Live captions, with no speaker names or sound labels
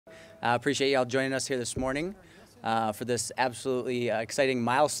Appreciate y'all joining us here this morning for this absolutely exciting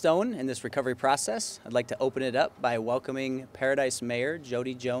milestone in this recovery process. I'd like to open it up by welcoming Paradise Mayor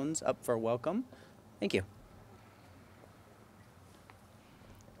Jody Jones up for welcome. Thank you.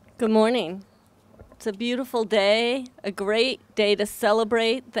 Good morning. It's a beautiful day, a great day to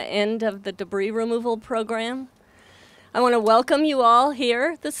celebrate the end of the debris removal program. I want to welcome you all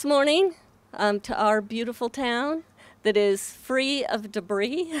here this morning to our beautiful town that is free of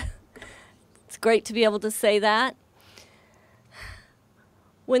debris. It's great to be able to say that.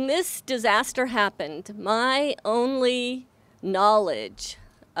 When this disaster happened, my only knowledge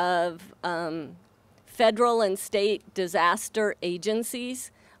of federal and state disaster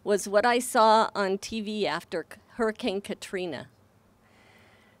agencies was what I saw on TV after Hurricane Katrina.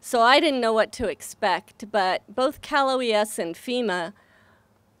 So I didn't know what to expect, but both Cal OES and FEMA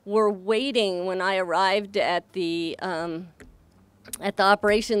were waiting when I arrived at the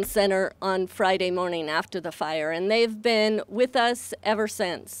Operations Center on Friday morning after the fire, and they've been with us ever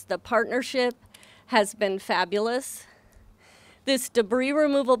since. The partnership has been fabulous. This debris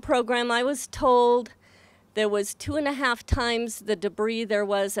removal program, I was told there was 2.5 times the debris there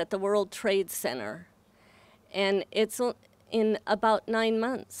was at the World Trade Center, and it's in about 9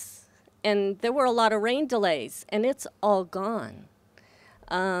 months. And there were a lot of rain delays, and it's all gone.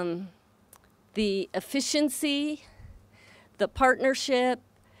 The efficiency, the partnership,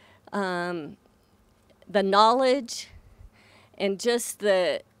 the knowledge, and just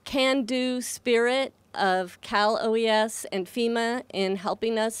the can-do spirit of Cal OES and FEMA in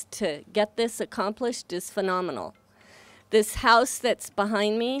helping us to get this accomplished is phenomenal. This house that's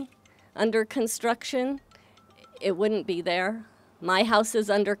behind me, under construction, it wouldn't be there. My house is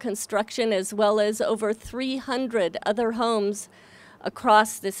under construction, as well as over 300 other homes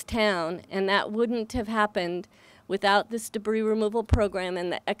across this town, and that wouldn't have happened without this debris removal program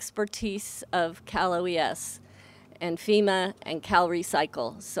and the expertise of Cal OES and FEMA and Cal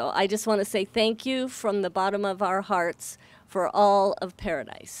Recycle. So I just want to say thank you from the bottom of our hearts for all of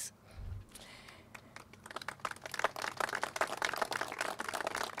Paradise.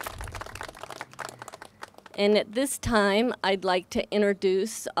 And at this time, I'd like to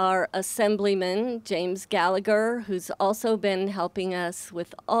introduce our Assemblyman, James Gallagher, who's also been helping us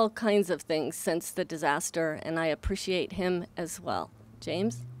with all kinds of things since the disaster, and I appreciate him as well.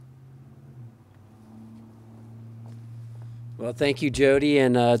 James? Well, thank you, Jody,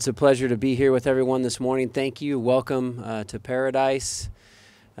 and it's a pleasure to be here with everyone this morning. Thank you. Welcome to Paradise.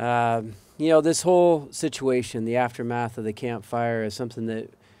 This whole situation, the aftermath of the Camp Fire, is something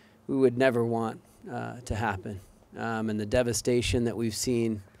that we would never want to happen, and the devastation that we've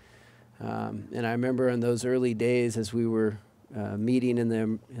seen. And I remember in those early days as we were meeting in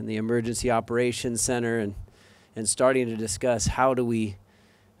the Emergency Operations Center and starting to discuss how do we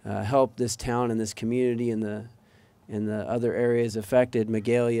help this town and this community and the other areas affected,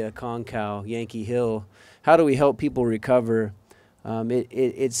 Magalia, Concow, Yankee Hill, how do we help people recover?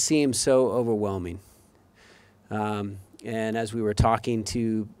 It seems so overwhelming. And as we were talking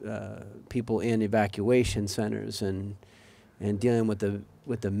to people in evacuation centers and dealing with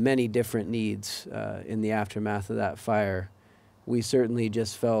the many different needs in the aftermath of that fire, we certainly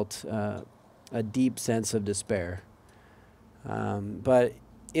just felt a deep sense of despair. But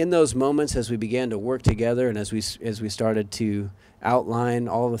in those moments, as we began to work together and as we started to outline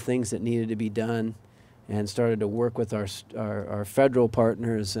all the things that needed to be done and started to work with our federal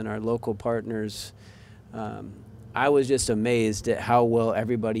partners and our local partners, I was just amazed at how well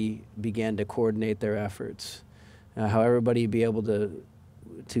everybody began to coordinate their efforts, how everybody be able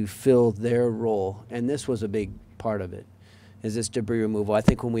to fill their role. And this was a big part of it, is this debris removal. I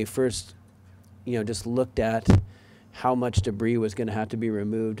think when we first, just looked at how much debris was going to have to be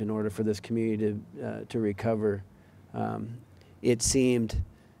removed in order for this community to recover, it seemed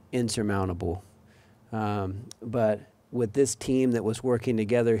insurmountable. But with this team that was working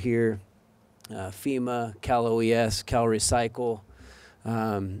together here, FEMA, Cal OES, Cal Recycle,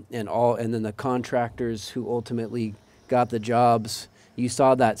 and then the contractors who ultimately got the jobs, you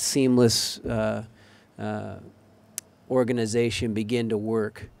saw that seamless organization begin to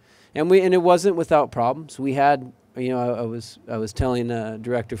work, and it wasn't without problems. We had, I was telling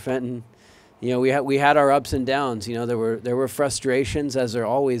Director Fenton, we had our ups and downs. There were frustrations, as there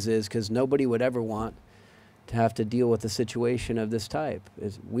always is, because nobody would ever want to have to deal with a situation of this type.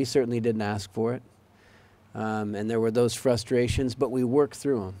 We certainly didn't ask for it. And there were those frustrations, but we worked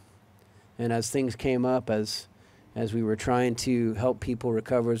through them. And as things came up, as we were trying to help people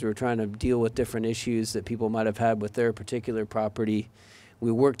recover, as we were trying to deal with different issues that people might have had with their particular property,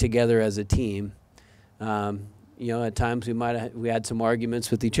 we worked together as a team. You know, at times we had some arguments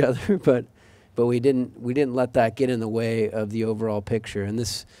with each other, but we didn't let that get in the way of the overall picture. And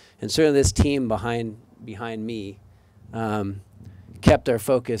certainly this team behind me kept their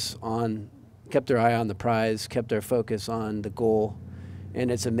eye on the prize, kept their focus on the goal.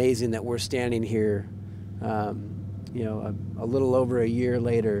 And it's amazing that we're standing here, you know, a little over a year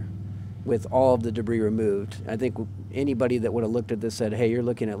later, with all of the debris removed. I think anybody that would have looked at this said, "Hey, you're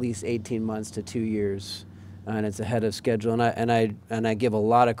looking at least 18 months to 2 years, and it's ahead of schedule." And I give a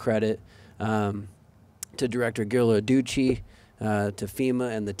lot of credit to Director Gillo Ducci, to FEMA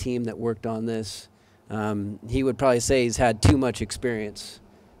and the team that worked on this. He would probably say he's had too much experience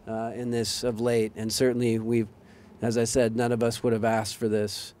in this of late, and certainly as I said, none of us would have asked for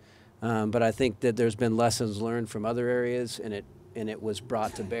this. But I think that there's been lessons learned from other areas, and it was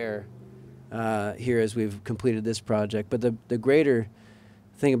brought to bear here as we've completed this project. But the greater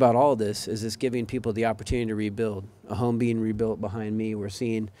thing about all this is it's giving people the opportunity to rebuild. A home being rebuilt behind me. We're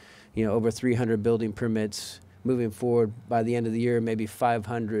seeing, you know, over 300 building permits moving forward. By the end of the year, maybe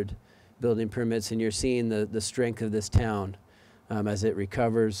 500 building permits, and you're seeing the strength of this town as it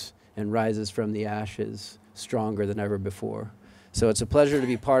recovers and rises from the ashes stronger than ever before. So it's a pleasure to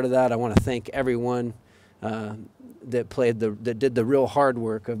be part of that. I want to thank everyone that did the real hard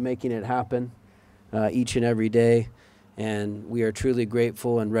work of making it happen each and every day, and we are truly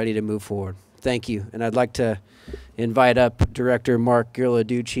grateful and ready to move forward. Thank you. And I'd like to invite up Director Mark Gillo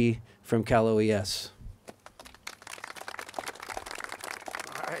Ducci from Cal OES.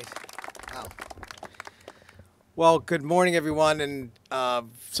 All right. Wow. Well, good morning, everyone, and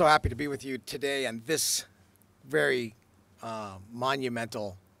so happy to be with you today on this very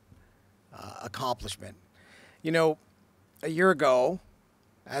monumental accomplishment. You know, a year ago,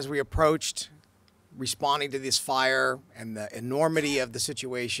 as we approached responding to this fire and the enormity of the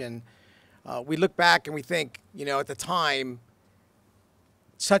situation, we look back and we think, you know, at the time,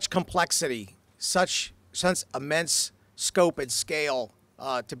 such complexity, such immense scope and scale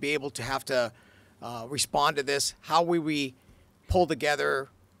to be able to have to respond to this. How will we pull together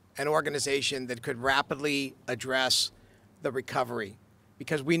an organization that could rapidly address the recovery?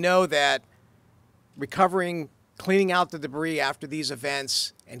 Because we know that recovering, cleaning out the debris after these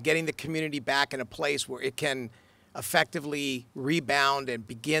events and getting the community back in a place where it can effectively rebound and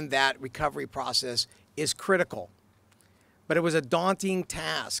begin that recovery process is critical. But it was a daunting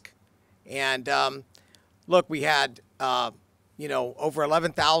task. And look, we had, you know, over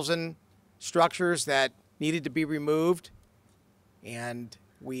 11,000 structures that needed to be removed. And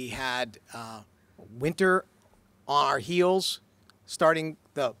we had winter on our heels starting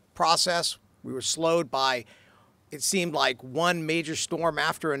the process. We were slowed by, it seemed like, one major storm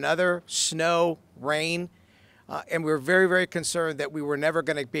after another, snow, rain. And we were very, very concerned that we were never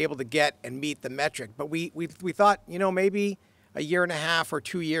going to be able to get and meet the metric. But we thought, you know, maybe a year and a half or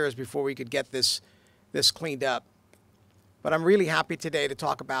 2 years before we could get this cleaned up. But I'm really happy today to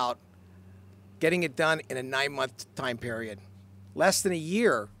talk about getting it done in a 9-month time period. Less than a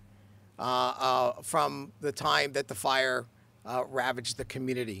year from the time that the fire ravaged the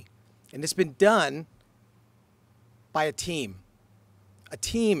community. And it's been done by a team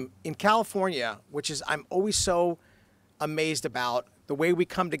in California, which is, I'm always so amazed about the way we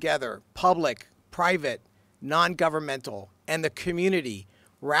come together, public, private, non-governmental, and the community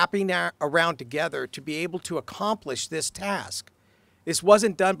wrapping around together to be able to accomplish this task. This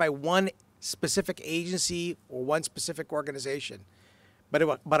wasn't done by one specific agency or one specific organization, but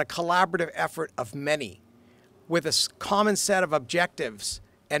a collaborative effort of many with a common set of objectives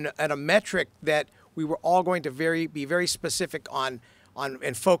and a metric that we were all going to be very specific on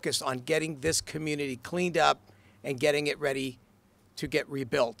and focused on getting this community cleaned up and getting it ready to get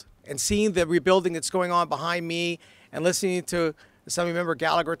rebuilt. And seeing the rebuilding that's going on behind me and listening to Assemblymember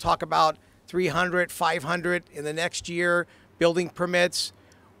Gallagher talk about 300, 500 in the next year, building permits,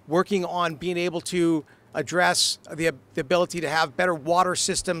 working on being able to address the ability to have better water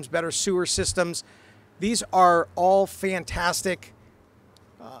systems, better sewer systems. These are all fantastic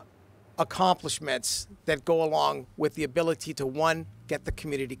accomplishments that go along with the ability to, one, get the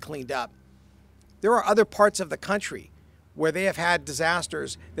community cleaned up. There are other parts of the country where they have had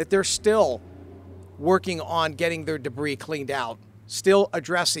disasters that they're still working on getting their debris cleaned out, still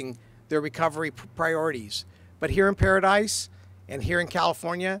addressing their recovery priorities. But here in Paradise and here in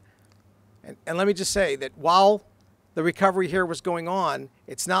California, and let me just say that while the recovery here was going on,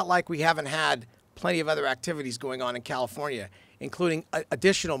 it's not like we haven't had plenty of other activities going on in California, including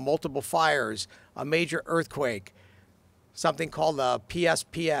additional multiple fires, a major earthquake, something called the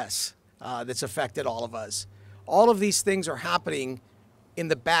PSPS that's affected all of us. All of these things are happening in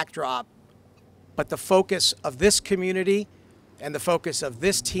the backdrop, But the focus of this community and the focus of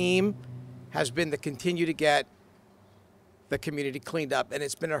this team has been to continue to get the community cleaned up. And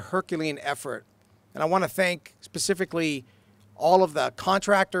it's been a Herculean effort. And I want to thank specifically all of the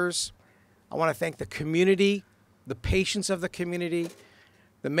contractors. I want to thank the community, the patience of the community,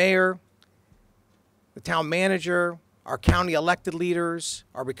 the mayor, the town manager, our county elected leaders,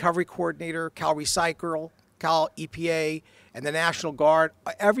 our recovery coordinator, Cal Recycle, Cal EPA, and the National Guard,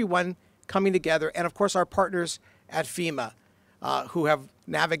 everyone coming together, and of course our partners at FEMA who have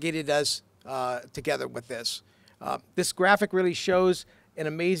navigated us together with this. This graphic really shows an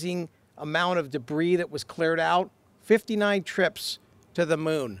amazing amount of debris that was cleared out. 59 trips to the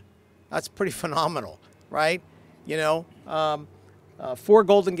moon. That's pretty phenomenal, right? You know, 4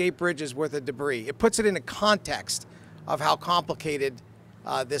 Golden Gate Bridges worth of debris. It puts it into context of how complicated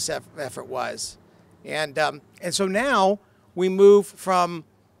this effort was. And so now we move from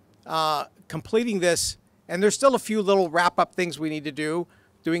completing this, and there's still a few little wrap-up things we need to do,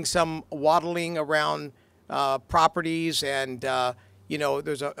 doing some waddling around properties, and you know,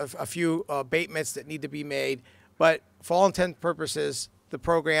 there's a few abatements that need to be made. But for all intents and purposes, the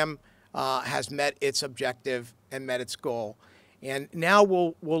program has met its objective and met its goal. And now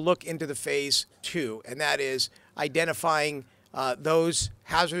we'll look into the phase 2, and that is identifying those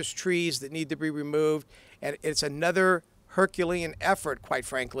hazardous trees that need to be removed. And it's another Herculean effort, quite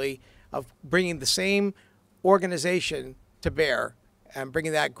frankly, of bringing the same organization to bear and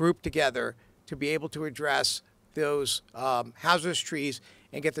bringing that group together to be able to address those hazardous trees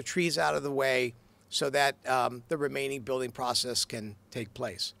and get the trees out of the way so that the remaining building process can take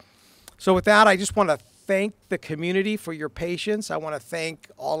place. So with that, I just want to thank the community for your patience. I want to thank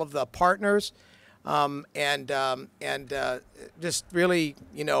all of the partners, and just really,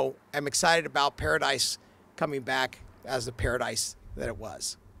 you know, I'm excited about Paradise coming back as the Paradise that it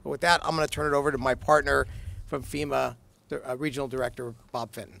was. But with that, I'm going to turn it over to my partner from FEMA, the Regional Director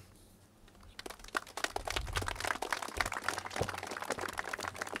Bob Fenton.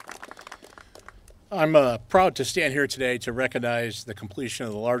 I'm proud to stand here today to recognize the completion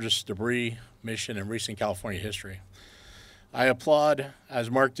of the largest debris mission in recent California history. I applaud, as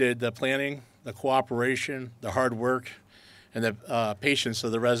Mark did, the planning, the cooperation, the hard work, and the patience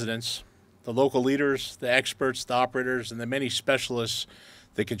of the residents, the local leaders, the experts, the operators, and the many specialists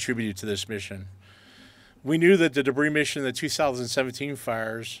that contributed to this mission. We knew that the debris mission in the 2017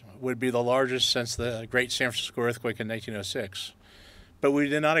 fires would be the largest since the Great San Francisco earthquake in 1906. But we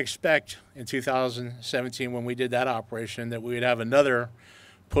did not expect in 2017, when we did that operation, that we would have another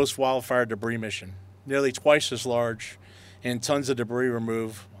post-wildfire debris mission, nearly twice as large, and tons of debris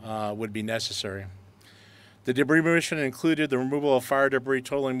removed would be necessary. The debris mission included the removal of fire debris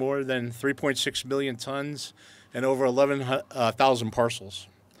totaling more than 3.6 million tons and over 11,000 parcels.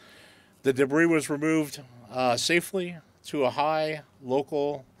 The debris was removed safely to a high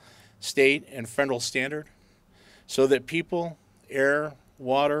local, state, and federal standard so that people, air,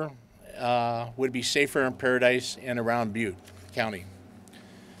 water would be safer in Paradise and around Butte County.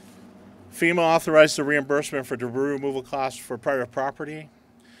 FEMA authorized the reimbursement for debris removal costs for private property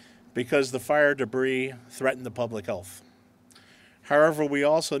because the fire debris threatened the public health. However, we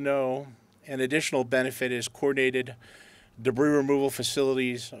also know an additional benefit is coordinated debris removal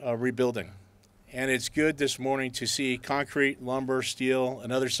facilities rebuilding. And it's good this morning to see concrete, lumber, steel,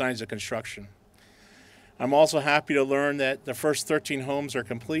 and other signs of construction. I'm also happy to learn that the first 13 homes are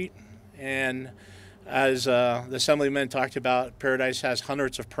complete, and as the Assemblyman talked about, Paradise has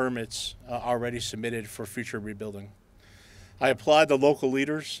hundreds of permits already submitted for future rebuilding. I applaud the local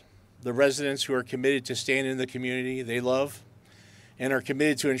leaders, the residents who are committed to staying in the community they love, and are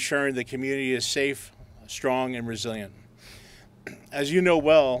committed to ensuring the community is safe, strong, and resilient. As you know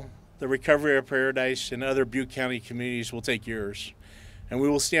well, the recovery of Paradise and other Butte County communities will take years, and we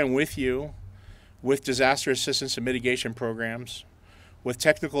will stand with you with disaster assistance and mitigation programs, with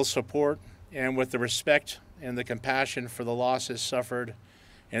technical support, and with the respect and the compassion for the losses suffered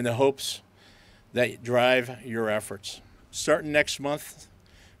and the hopes that drive your efforts. Starting next month,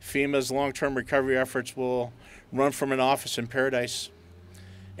 FEMA's long-term recovery efforts will run from an office in Paradise,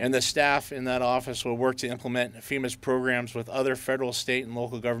 and the staff in that office will work to implement FEMA's programs with other federal, state, and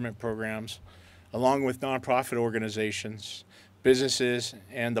local government programs, along with nonprofit organizations, businesses,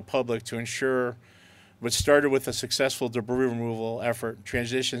 and the public to ensure what started with a successful debris removal effort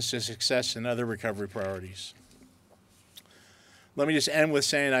transitions to success in other recovery priorities. Let me just end with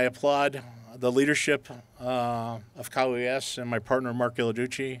saying I applaud the leadership of Cal OES and my partner Mark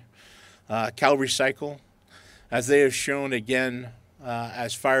Gilladucci, Cal Recycle, as they have shown again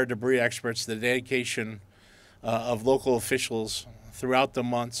as fire debris experts the dedication of local officials throughout the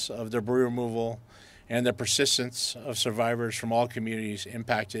months of debris removal and the persistence of survivors from all communities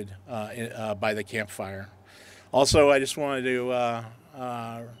impacted by the Camp Fire. Also, I just wanted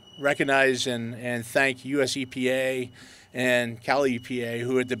to recognize and thank US EPA and Cali EPA,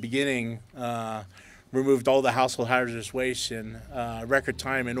 who at the beginning removed all the household hazardous waste in record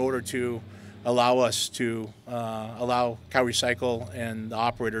time in order to allow us to allow CalRecycle and the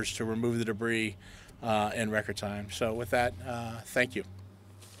operators to remove the debris in record time. So with that, thank you.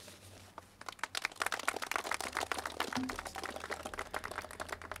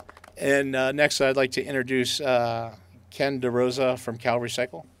 And next, I'd like to introduce Ken DeRosa from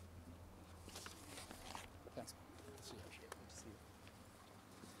CalRecycle.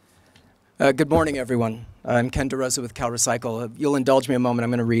 Good morning, everyone. I'm Ken DeRosa with CalRecycle. You'll indulge me a moment.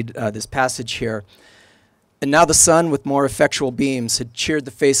 I'm going to read this passage here. And now the sun with more effectual beams had cheered the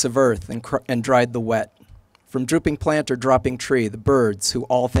face of earth and dried the wet. From drooping plant or dropping tree, the birds, who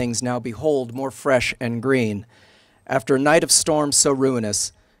all things now behold more fresh and green, after a night of storms so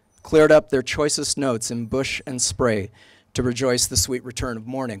ruinous, cleared up their choicest notes in bush and spray to rejoice the sweet return of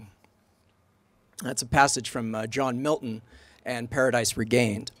morning. That's a passage from John Milton and Paradise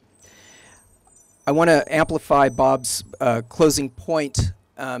Regained. I want to amplify Bob's closing point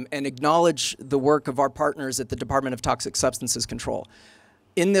and acknowledge the work of our partners at the Department of Toxic Substances Control.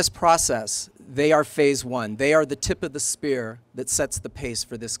 In this process, they are phase one. They are the tip of the spear that sets the pace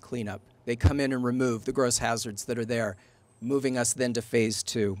for this cleanup. They come in and remove the gross hazards that are there, moving us then to phase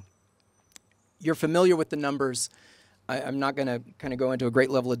two. You're familiar with the numbers. I'm not going to kind of go into a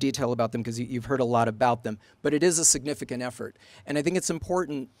great level of detail about them because you've heard a lot about them, but it is a significant effort. And I think it's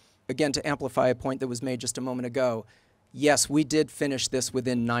important, again, to amplify a point that was made just a moment ago. Yes, we did finish this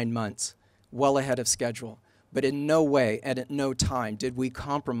within 9 months, well ahead of schedule. But in no way and at no time did we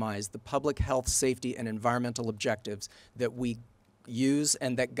compromise the public health, safety, and environmental objectives that we use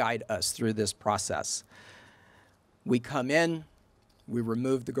and that guide us through this process. We come in, we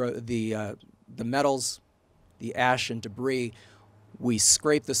remove the metals, the ash and debris. We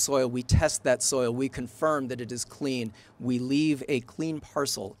scrape the soil, we test that soil, we confirm that it is clean. We leave a clean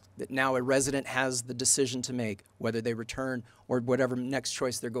parcel that now a resident has the decision to make, whether they return or whatever next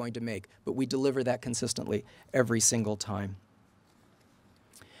choice they're going to make. But we deliver that consistently every single time.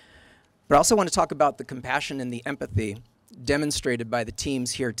 But I also want to talk about the compassion and the empathy demonstrated by the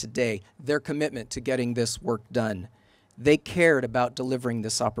teams here today, their commitment to getting this work done. They cared about delivering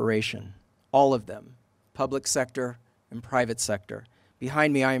this operation, all of them, public sector and private sector.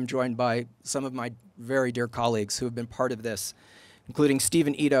 Behind me, I am joined by some of my very dear colleagues who have been part of this, including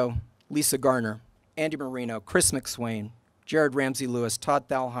Stephen Ito, Lisa Garner, Andy Marino, Chris McSwain, Jared Ramsey-Lewis, Todd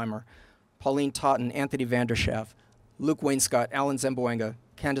Thalheimer, Pauline Totten, Anthony Vanderschaff, Luke Wainscott, Alan Zamboanga,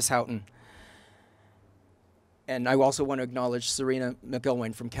 Candace Houghton. And I also want to acknowledge Serena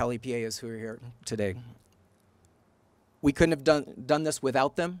McIlwain from Cal EPA who are here today. We couldn't have done this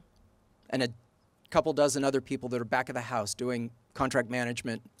without them, and a couple dozen other people that are back of the house doing contract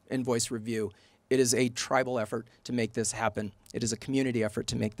management, invoice review. It is a tribal effort to make this happen. It is a community effort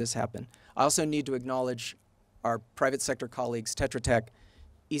to make this happen. I also need to acknowledge our private sector colleagues, Tetra Tech,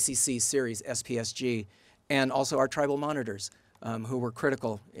 ECC, Ceres, SPSG, and also our tribal monitors who were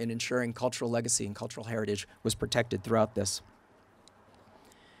critical in ensuring cultural legacy and cultural heritage was protected throughout this.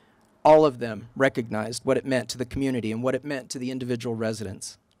 All of them recognized what it meant to the community and what it meant to the individual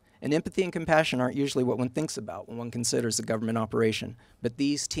residents. And empathy and compassion aren't usually what one thinks about when one considers a government operation, but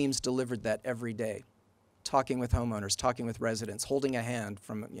these teams delivered that every day, talking with homeowners, talking with residents, holding a hand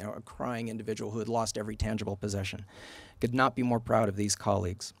from a crying individual who had lost every tangible possession. Could not be more proud of these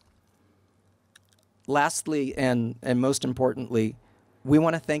colleagues. Lastly, and most importantly, we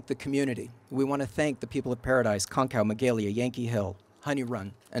want to thank the community. We want to thank the people of Paradise, Concow, Magalia, Yankee Hill, Honey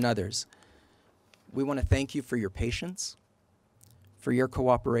Run, and others. We want to thank you for your patience, for your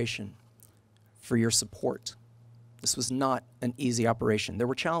cooperation, for your support. This was not an easy operation. There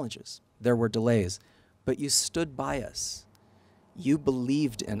were challenges, there were delays, but you stood by us. You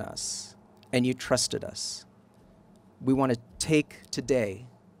believed in us, and you trusted us. We want to take today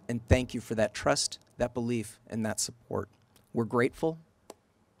and thank you for that trust, that belief, and that support. We're grateful.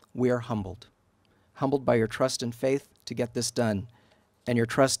 We are humbled. Humbled by your trust and faith to get this done, and your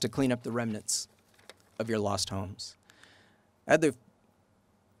trust to clean up the remnants of your lost homes. I had the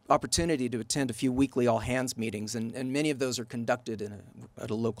opportunity to attend a few weekly all-hands meetings, and many of those are conducted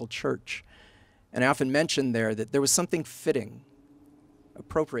at a local church. And I often mention there that there was something fitting,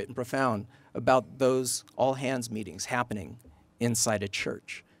 appropriate, and profound about those all-hands meetings happening inside a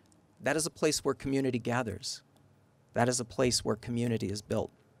church. That is a place where community gathers. That is a place where community is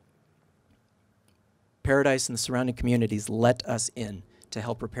built. Paradise and the surrounding communities let us in to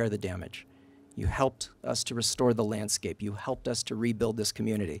help repair the damage. You helped us to restore the landscape. You helped us to rebuild this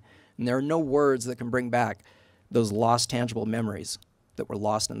community. And there are no words that can bring back those lost tangible memories that were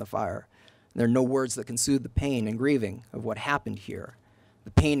lost in the fire. There are no words that can soothe the pain and grieving of what happened here,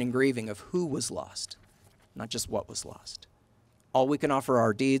 the pain and grieving of who was lost, not just what was lost. All we can offer are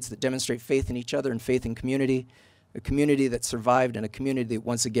our deeds that demonstrate faith in each other and faith in community, a community that survived and a community that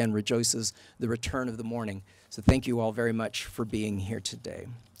once again rejoices the return of the morning. So thank you all very much for being here today.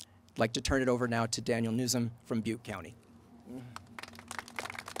 I'd like to turn it over now to Daniel Newsom from Butte County.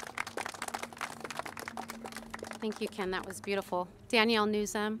 Thank you, Ken. That was beautiful. Danielle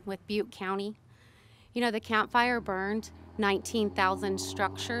Newsom with Butte County. You know, the Camp Fire burned 19,000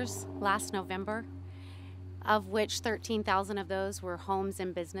 structures last November, of which 13,000 of those were homes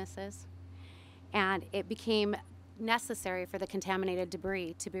and businesses. And it became necessary for the contaminated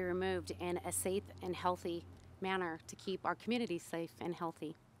debris to be removed in a safe and healthy manner to keep our communities safe and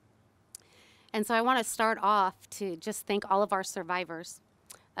healthy. And so I want to start off to just thank all of our survivors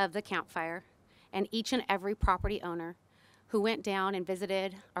of the Camp Fire and each and every property owner who went down and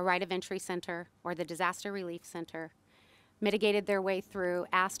visited a right of entry center or the disaster relief center, mitigated their way through,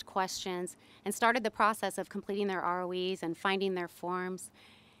 asked questions, and started the process of completing their ROEs and finding their forms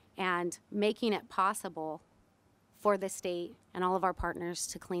and making it possible for the state and all of our partners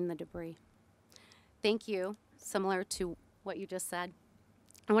to clean the debris. Thank you, similar to what you just said.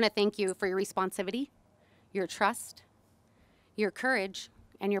 I want to thank you for your responsivity, your trust, your courage,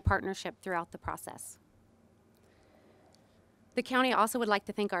 and your partnership throughout the process. The county also would like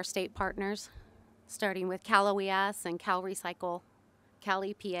to thank our state partners, starting with Cal OES and Cal Recycle, Cal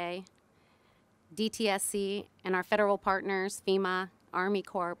EPA, DTSC, and our federal partners, FEMA, Army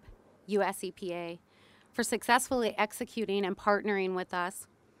Corp, US EPA, for successfully executing and partnering with us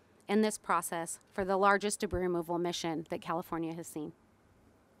in this process for the largest debris removal mission that California has seen.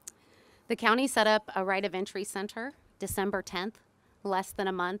 The county set up a right of entry center December 10th, less than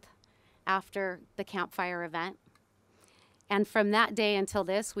a month after the Camp Fire event. And from that day until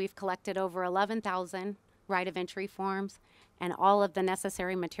this, we've collected over 11,000 right of entry forms and all of the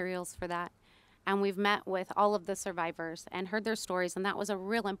necessary materials for that. And we've met with all of the survivors and heard their stories, and that was a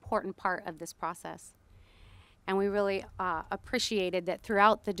real important part of this process. And we really appreciated that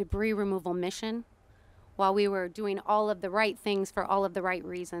throughout the debris removal mission, while we were doing all of the right things for all of the right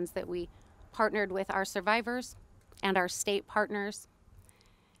reasons, that we partnered with our survivors and our state partners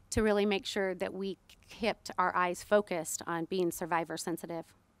to really make sure that we kept our eyes focused on being survivor sensitive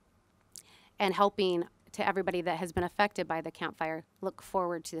and helping to everybody that has been affected by the Camp Fire look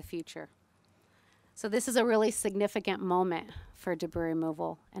forward to the future. So this is a really significant moment for debris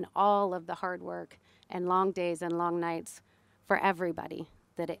removal and all of the hard work and long days and long nights for everybody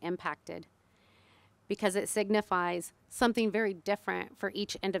that it impacted, because it signifies something very different for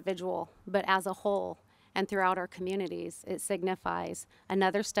each individual, but as a whole and throughout our communities, it signifies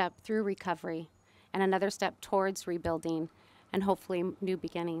another step through recovery and another step towards rebuilding and hopefully new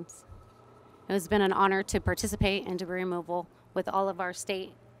beginnings. It has been an honor to participate in debris removal with all of our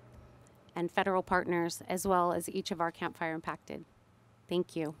state and federal partners, as well as each of our Camp Fire impacted.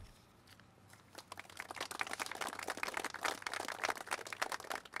 Thank you.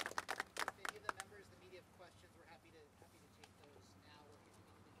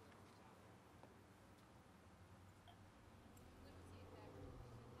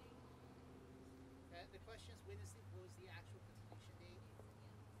 The question is, what was the actual completion date?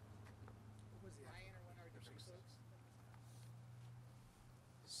 What was Ryan or one of our different folks?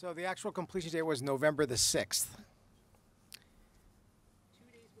 So the actual completion date was November the 6th. 2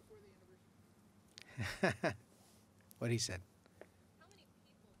 days before the anniversary. What he said. How many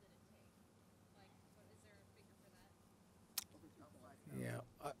people did it take? Like, is there a figure for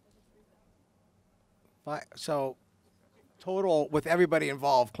that? Yeah. So total with everybody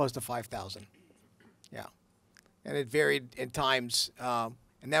involved, close to 5,000. Yeah. And it varied in times. And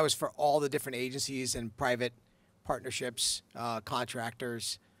that was for all the different agencies and private partnerships,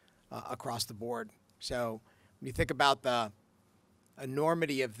 contractors across the board. So when you think about the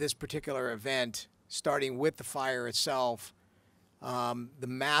enormity of this particular event, starting with the fire itself, the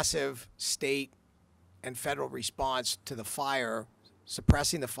massive state and federal response to the fire,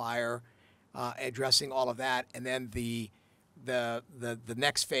 suppressing the fire, addressing all of that, and then the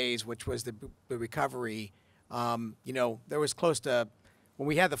next phase, which was the recovery. There was close to, when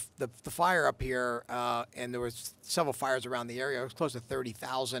we had the fire up here, and there was several fires around the area, it was close to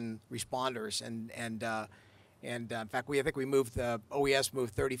 30,000 responders, and in fact, I think we moved, OES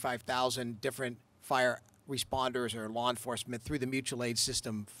moved 35,000 different fire responders or law enforcement through the mutual aid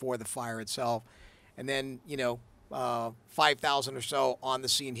system for the fire itself. And then, 5,000 or so on the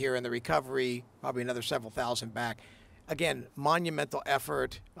scene here in the recovery, probably another several thousand back. Again, monumental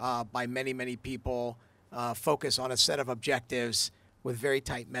effort by many, many people, focus on a set of objectives with very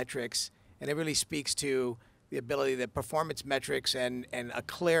tight metrics. And it really speaks to the ability that performance metrics and a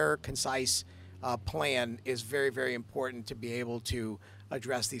clear, concise plan is very, very important to be able to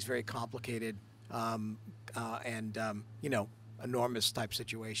address these very complicated you know, enormous type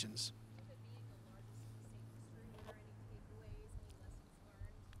situations.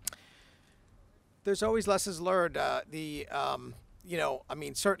 There's always lessons learned. You know, I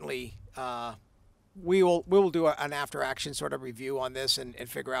mean, certainly we will do an after action sort of review on this and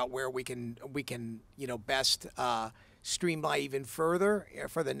figure out where we can you know, best streamline even further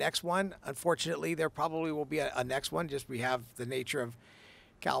for the next one. Unfortunately, there probably will be a next one. Just we have the nature of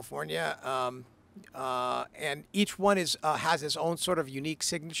California, and each one has its own sort of unique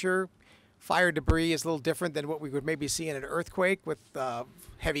signature. Fire debris is a little different than what we would maybe see in an earthquake with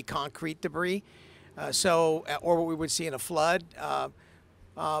heavy concrete debris, or what we would see in a flood.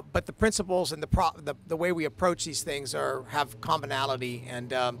 But the principles and the way we approach these things have commonality.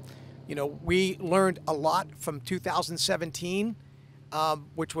 And you know, we learned a lot from 2017,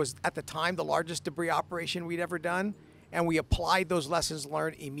 which was at the time the largest debris operation we'd ever done, and we applied those lessons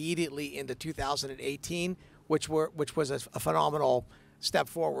learned immediately into 2018, which was a phenomenal step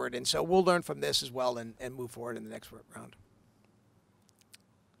forward. And so we'll learn from this as well and move forward in the next round.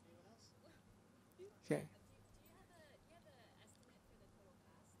 Okay.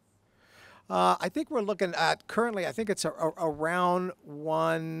 I think we're looking at currently, I think it's around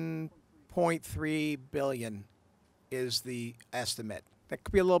 1.3 billion is the estimate. That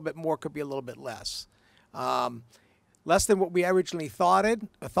could be a little bit more, could be a little bit less. Less than what we originally thought.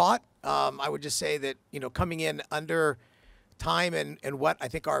 I would just say that, you know, coming in under time and what I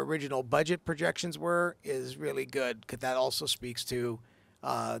think our original budget projections were is really good, because that also speaks to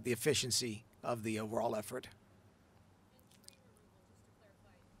the efficiency of the overall effort.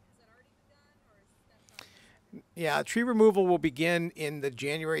 Yeah, tree removal will begin in the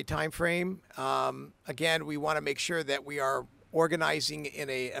January timeframe. Again, we want to make sure that we are organizing in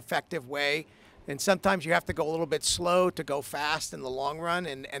an effective way. And sometimes you have to go a little bit slow to go fast in the long run,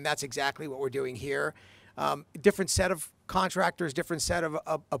 and that's exactly what we're doing here. Different set of contractors, different set of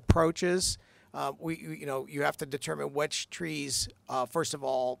approaches. You know, you have to determine which trees, first of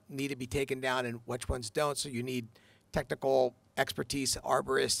all, need to be taken down and which ones don't. So you need technical expertise,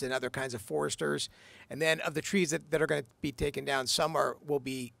 arborists and other kinds of foresters. And then of the trees that are going to be taken down, some will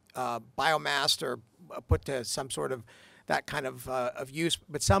be biomassed or put to some sort of that kind of use,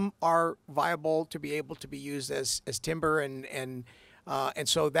 but some are viable to be able to be used as timber, and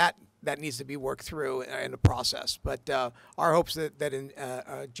so that needs to be worked through in the process. But our hopes that in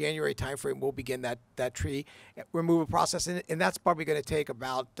January timeframe we'll begin that tree removal process, and that's probably going to take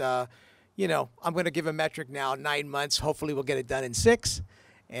about you know, I'm going to give a metric now, 9 months. Hopefully we'll get it done in 6,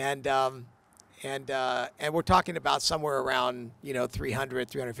 and we're talking about somewhere around, you know,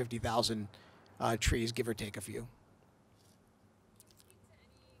 350,000 trees, give or take a few.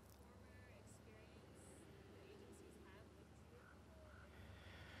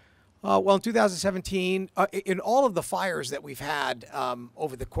 Well, in 2017, in all of the fires that we've had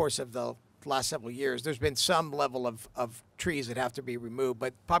over the course of the last several years, there's been some level of trees that have to be removed.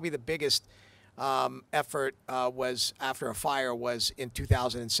 But probably the biggest effort was after a fire was in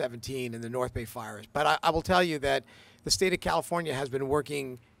 2017 in the North Bay fires. But I will tell you that the state of California has been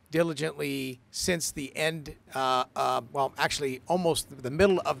working diligently since the end, well, actually almost the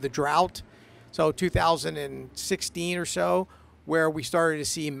middle of the drought, so 2016 or so, where we started to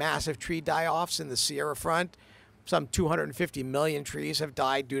see massive tree die-offs in the Sierra Front. Some 250 million trees have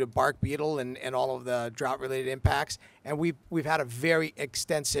died due to bark beetle and all of the drought-related impacts. And we've had a very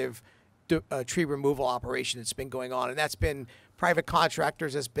extensive tree removal operation that's been going on. And that's been private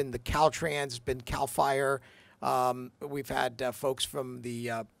contractors, that's been the Caltrans, it's been Cal Fire. We've had folks from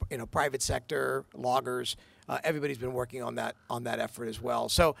the you know, private sector, loggers. Everybody's been working on that effort as well.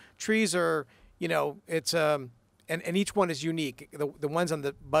 So trees are, you know, it's and each one is unique. The ones on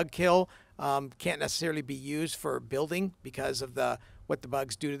the bug kill can't necessarily be used for building because of what the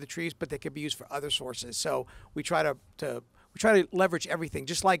bugs do to the trees, but they can be used for other sources. So we try to leverage everything.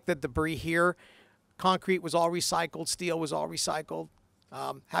 Just like the debris here, concrete was all recycled, steel was all recycled.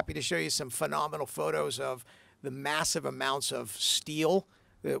 Happy to show you some phenomenal photos of the massive amounts of steel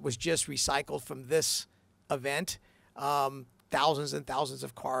that was just recycled from this event. Thousands and thousands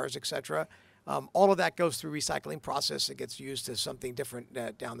of cars, etc. All of that goes through recycling process. It gets used as something different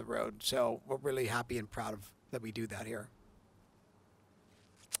down the road. So we're really happy and proud of that we do that here.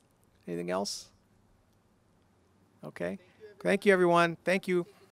 Anything else? Okay. Thank you, everyone. Thank you.